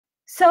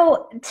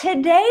So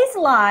today's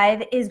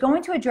live is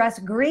going to address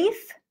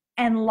grief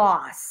and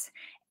loss.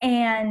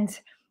 And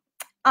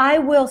I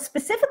will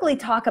specifically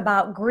talk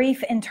about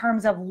grief in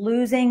terms of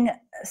losing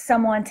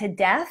someone to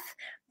death.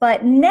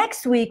 But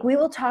next week, we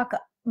will talk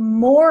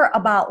more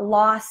about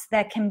loss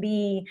that can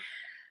be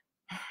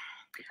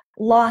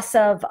loss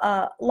of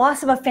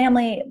a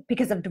family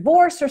because of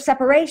divorce or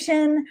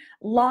separation,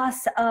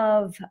 loss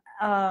of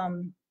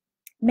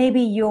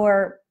maybe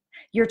your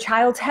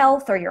child's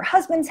health or your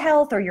husband's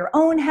health or your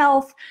own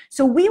health.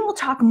 So we will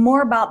talk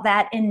more about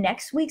that in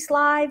next week's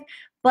live.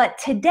 But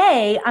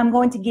today I'm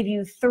going to give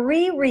you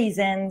 3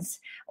 reasons,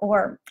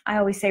 or I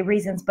always say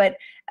reasons, but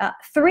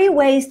 3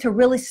 ways to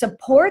really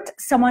support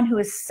someone who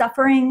is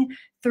suffering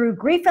through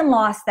grief and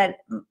loss that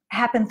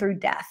happen through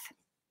death.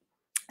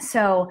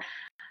 So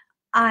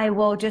I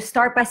will just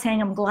start by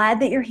saying I'm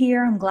glad that you're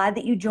here. I'm glad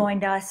that you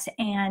joined us.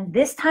 And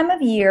this time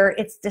of year,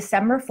 it's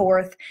December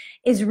 4th,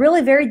 is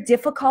really very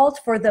difficult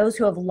for those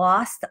who have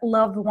lost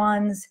loved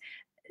ones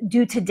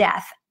due to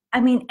death.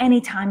 I mean, any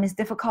time is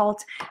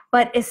difficult,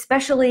 but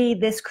especially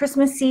this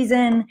Christmas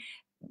season,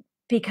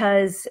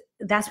 because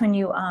that's when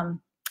you,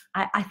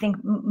 I think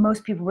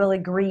most people really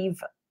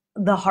grieve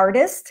the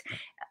hardest.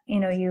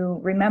 You know, you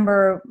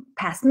remember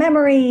past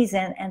memories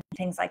and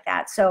things like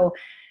that. So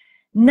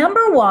the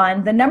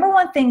number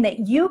one thing that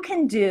you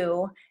can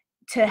do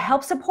to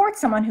help support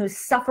someone who's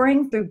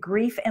suffering through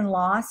grief and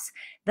loss,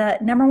 the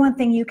number one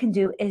thing you can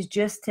do is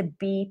just to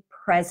be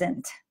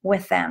present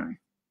with them.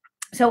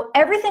 So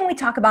everything we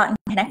talk about in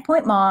Connect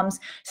Point Moms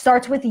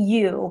starts with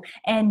you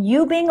and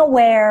you being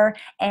aware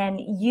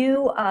and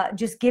you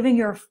just giving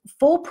your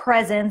full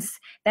presence.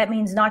 That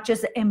means not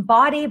just in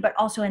body, but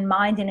also in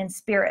mind and in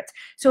spirit.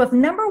 So if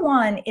number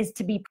 1 is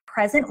to be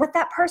present with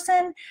that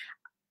person,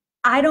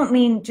 I don't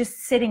mean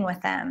just sitting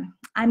with them.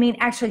 I mean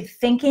actually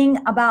thinking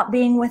about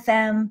being with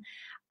them,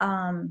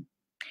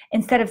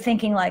 instead of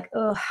thinking like,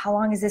 oh, how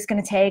long is this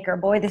going to take? Or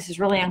boy, this is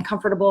really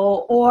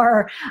uncomfortable.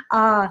 Or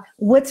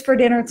what's for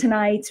dinner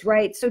tonight,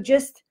 right? So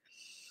just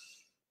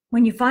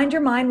when you find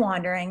your mind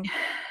wandering,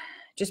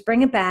 just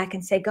bring it back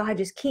and say, God,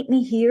 just keep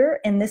me here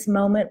in this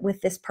moment with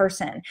this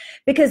person.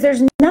 Because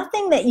there's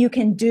nothing that you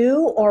can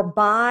do or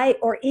buy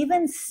or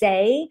even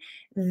say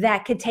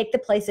that could take the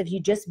place of you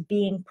just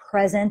being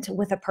present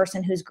with a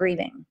person who's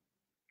grieving.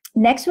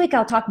 Next week,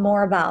 I'll talk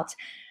more about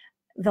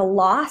the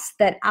loss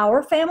that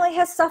our family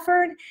has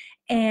suffered.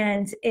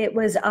 And it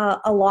was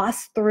a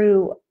loss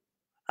through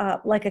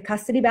like a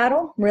custody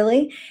battle,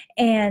 really.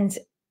 And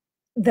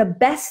the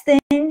best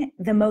thing,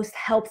 the most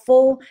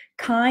helpful,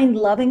 kind,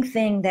 loving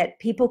thing that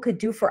people could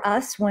do for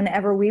us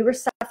whenever we were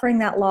suffering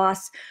that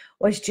loss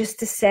was just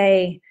to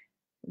say,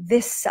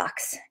 this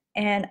sucks.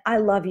 And I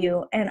love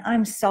you, and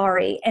I'm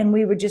sorry. And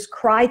we would just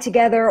cry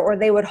together, or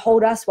they would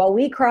hold us while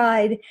we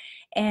cried.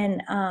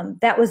 And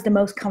that was the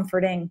most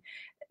comforting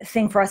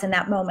thing for us in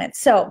that moment.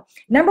 So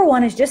number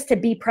 1 is just to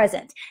be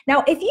present.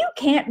 Now, if you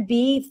can't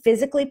be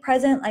physically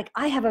present, like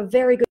I have a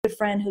very good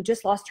friend who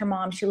just lost her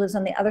mom. She lives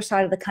on the other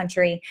side of the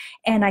country,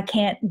 and I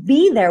can't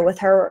be there with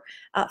her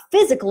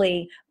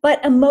physically, but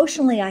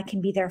emotionally I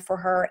can be there for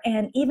her.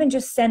 And even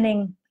just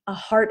sending a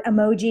heart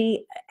emoji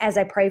as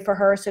I pray for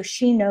her so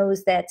she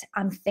knows that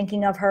I'm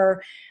thinking of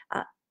her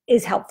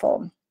is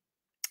helpful.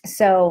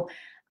 So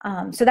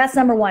that's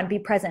number 1, be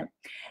present.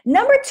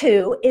 Number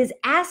 2 is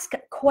ask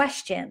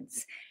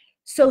questions.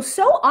 So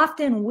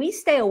often we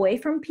stay away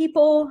from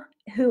people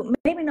who,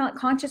 maybe not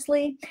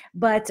consciously,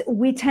 but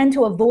we tend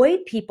to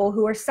avoid people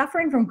who are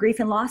suffering from grief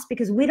and loss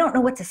because we don't know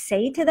what to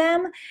say to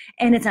them,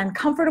 and it's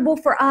uncomfortable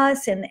for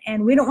us,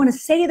 and we don't want to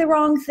say the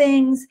wrong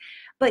things.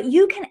 But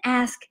you can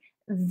ask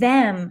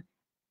them,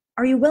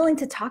 are you willing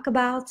to talk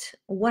about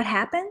what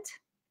happened?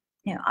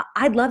 You know,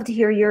 I'd love to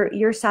hear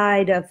your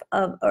side of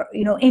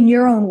you know, in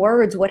your own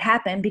words, what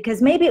happened, because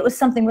maybe it was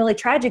something really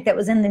tragic that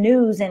was in the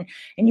news, and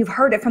you've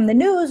heard it from the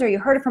news or you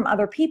heard it from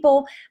other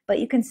people, but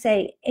you can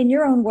say, in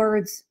your own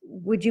words,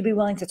 would you be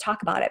willing to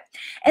talk about it?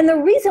 And the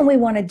reason we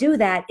want to do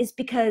that is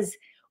because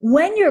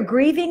when you're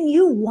grieving,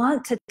 you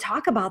want to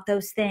talk about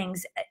those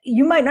things.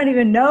 You might not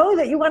even know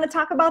that you want to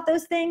talk about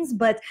those things,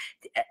 but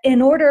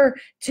in order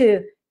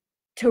to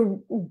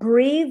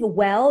grieve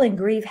well and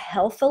grieve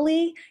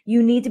healthily,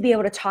 you need to be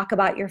able to talk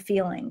about your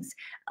feelings.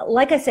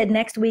 Like I said,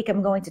 next week,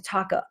 I'm going to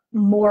talk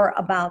more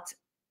about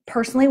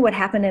personally what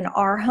happened in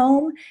our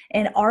home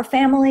and our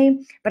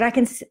family. But I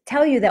can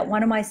tell you that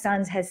one of my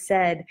sons has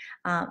said,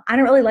 I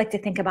don't really like to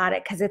think about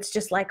it because it's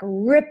just like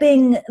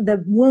ripping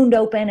the wound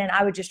open, and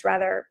I would just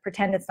rather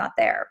pretend it's not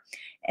there.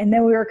 And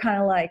then we were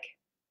kind of like,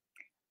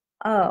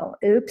 oh,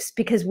 oops,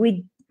 because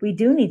we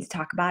do need to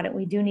talk about it.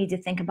 We do need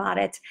to think about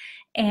it.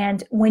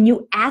 And when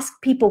you ask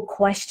people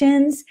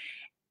questions,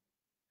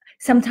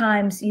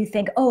 sometimes you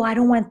think, oh, I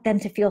don't want them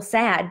to feel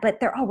sad, but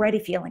they're already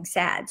feeling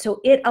sad.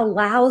 So it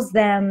allows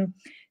them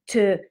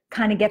to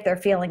kind of get their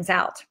feelings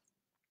out.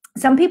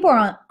 Some people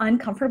are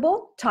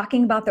uncomfortable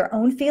talking about their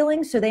own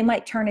feelings, so they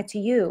might turn it to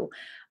you.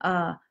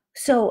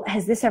 So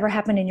has this ever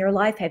happened in your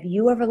life? Have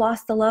you ever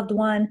lost a loved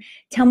one?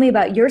 Tell me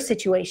about your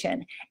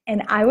situation.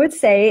 And I would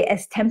say,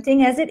 as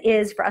tempting as it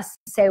is for us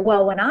to say,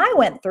 well, when I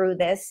went through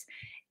this,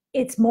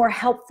 it's more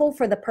helpful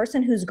for the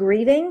person who's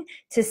grieving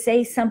to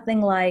say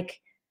something like,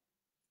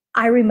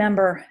 I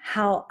remember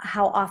how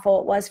awful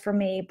it was for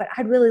me, but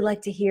I'd really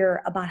like to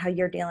hear about how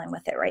you're dealing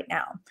with it right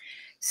now.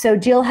 So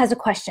Jill has a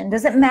question.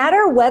 Does it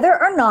matter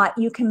whether or not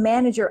you can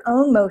manage your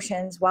own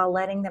emotions while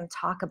letting them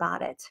talk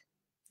about it?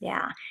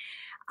 Yeah.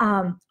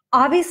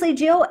 Obviously,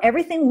 Jill,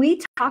 everything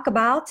we talk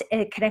about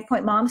at Connect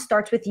Point Mom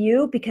starts with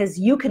you, because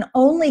you can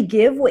only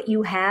give what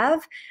you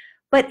have.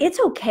 But it's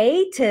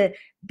okay to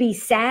be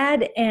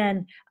sad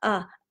and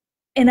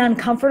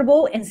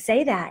uncomfortable and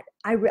say that.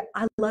 I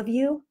love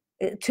you.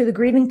 To the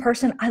grieving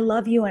person, I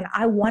love you and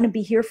I want to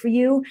be here for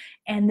you.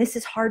 And this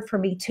is hard for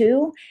me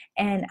too.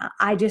 And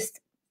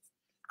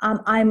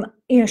I'm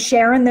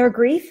sharing their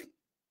grief.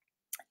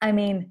 I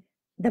mean,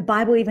 the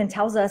Bible even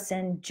tells us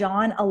in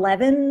John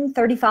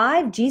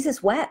 11:35,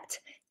 Jesus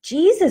wept.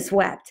 Jesus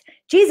wept.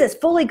 Jesus,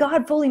 fully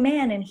God, fully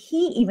man, and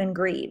he even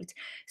grieved.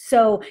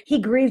 So he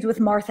grieved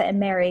with Martha and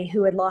Mary,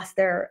 who had lost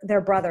their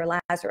brother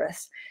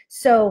Lazarus.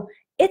 So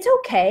it's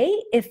okay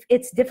if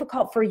it's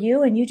difficult for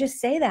you and you just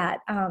say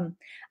that.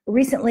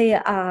 Recently,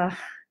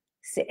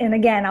 and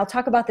again, I'll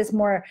talk about this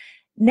more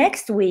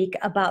next week,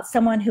 about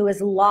someone who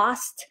has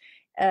lost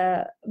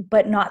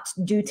but not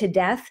due to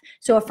death.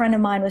 So a friend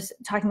of mine was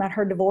talking about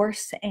her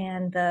divorce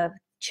and the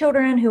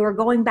children who were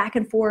going back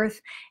and forth.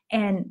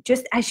 And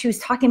just as she was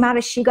talking about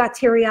it, she got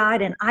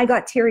teary-eyed and I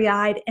got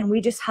teary-eyed and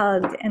we just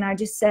hugged. And I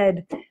just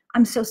said,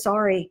 I'm so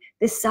sorry.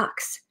 This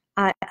sucks.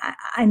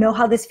 I know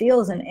how this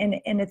feels and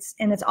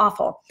it's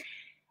awful.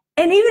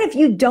 And even if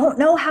you don't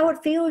know how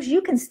it feels,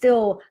 you can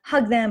still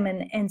hug them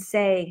and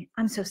say,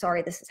 I'm so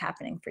sorry this is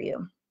happening for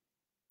you.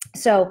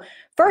 So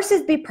first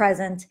is be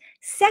present.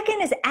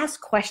 Second is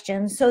ask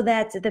questions so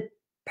that the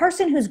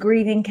person who's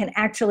grieving can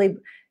actually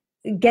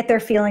get their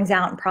feelings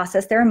out and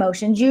process their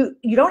emotions. You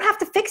don't have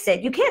to fix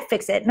it. You can't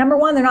fix it. Number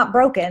one, they're not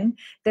broken.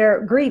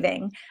 They're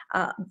grieving,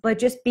 but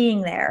just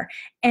being there.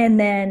 And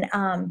then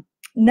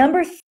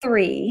number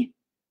three,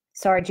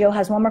 sorry, Jill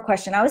has one more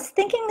question. I was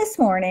thinking this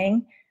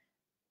morning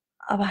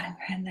about it,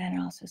 and then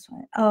also,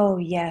 oh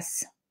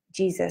yes,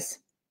 Jesus.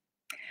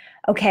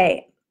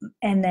 Okay.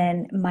 And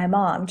then my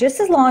mom, just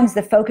as long as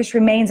the focus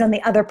remains on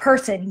the other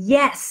person.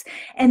 Yes.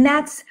 And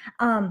that's,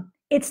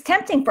 it's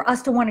tempting for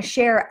us to want to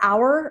share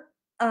our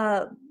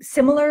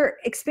similar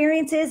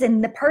experiences,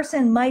 and the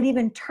person might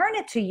even turn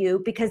it to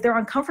you because they're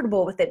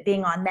uncomfortable with it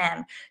being on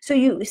them. So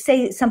you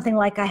say something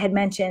like I had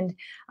mentioned,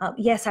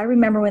 yes, I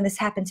remember when this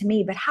happened to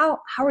me, but how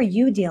are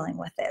you dealing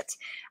with it?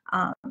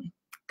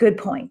 Good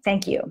point.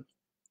 Thank you.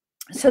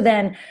 So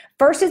then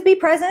first is be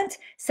present,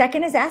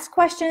 second is ask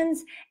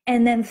questions,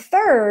 and then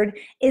third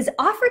is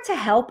offer to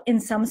help in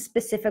some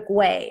specific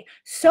way.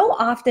 So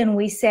often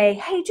we say,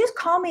 hey, just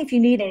call me if you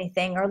need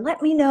anything, or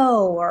let me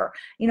know, or,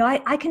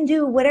 I can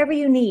do whatever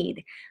you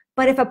need.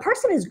 But if a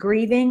person is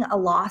grieving a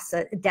loss,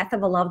 a death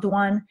of a loved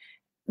one,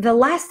 the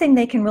last thing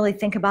they can really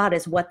think about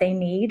is what they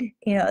need.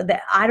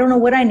 That I don't know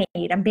what I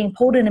need. I'm being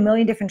pulled in a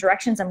million different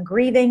directions. I'm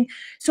grieving.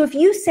 So if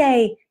you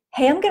say,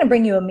 hey, I'm going to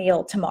bring you a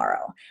meal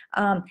tomorrow.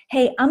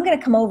 Hey, I'm going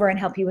to come over and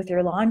help you with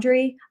your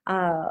laundry.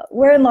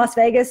 We're in Las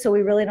Vegas, so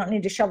we really don't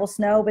need to shovel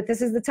snow, but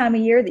this is the time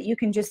of year that you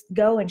can just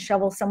go and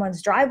shovel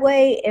someone's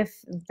driveway. If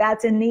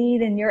that's a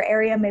need in your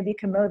area, maybe you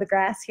can mow the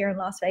grass here in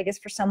Las Vegas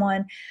for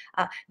someone.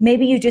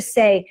 Maybe you just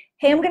say,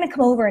 hey, I'm going to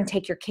come over and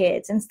take your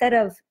kids, instead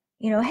of,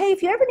 hey,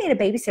 if you ever need a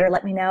babysitter,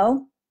 let me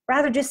know.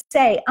 Rather just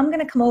say, I'm going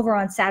to come over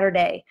on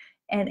Saturday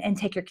and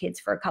take your kids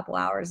for a couple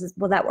hours.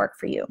 Will that work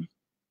for you?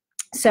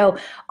 So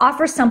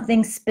offer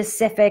something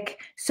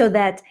specific so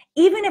that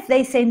even if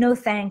they say, no,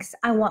 thanks,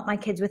 I want my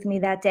kids with me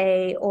that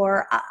day,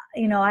 or,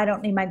 I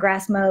don't need my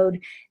grass mowed,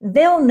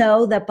 they'll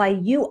know that by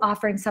you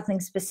offering something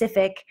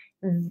specific,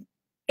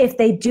 if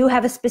they do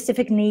have a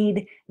specific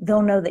need,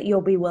 they'll know that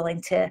you'll be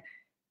willing to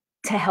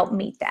help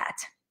meet that.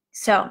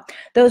 So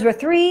those were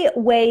 3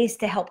 ways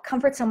to help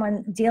comfort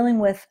someone dealing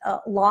with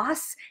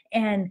loss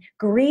and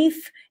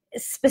grief,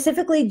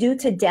 specifically due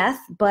to death,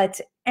 but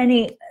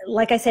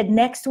like I said,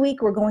 next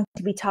week we're going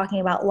to be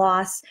talking about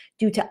loss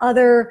due to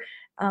other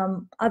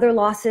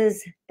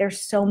losses.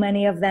 There's so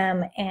many of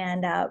them,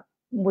 and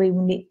we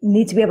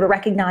need to be able to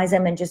recognize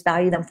them and just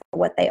value them for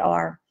what they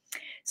are.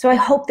 So I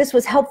hope this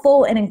was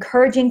helpful and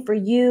encouraging for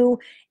you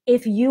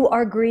if you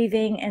are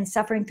grieving and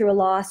suffering through a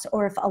loss,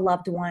 or if a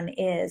loved one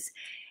is.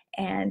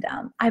 And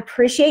I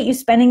appreciate you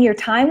spending your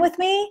time with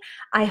me.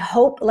 I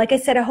hope, like I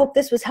said, I hope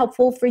this was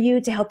helpful for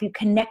you to help you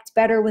connect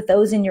better with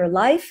those in your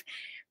life.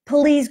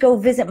 Please go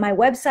visit my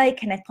website,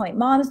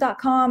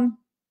 connectpointmoms.com.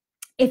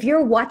 If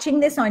you're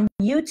watching this on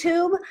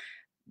YouTube,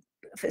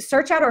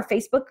 search out our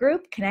Facebook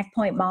group, Connect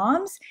Point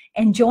Moms,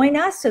 and join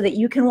us so that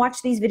you can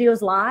watch these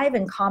videos live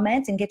and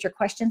comment and get your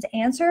questions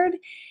answered.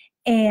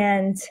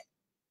 And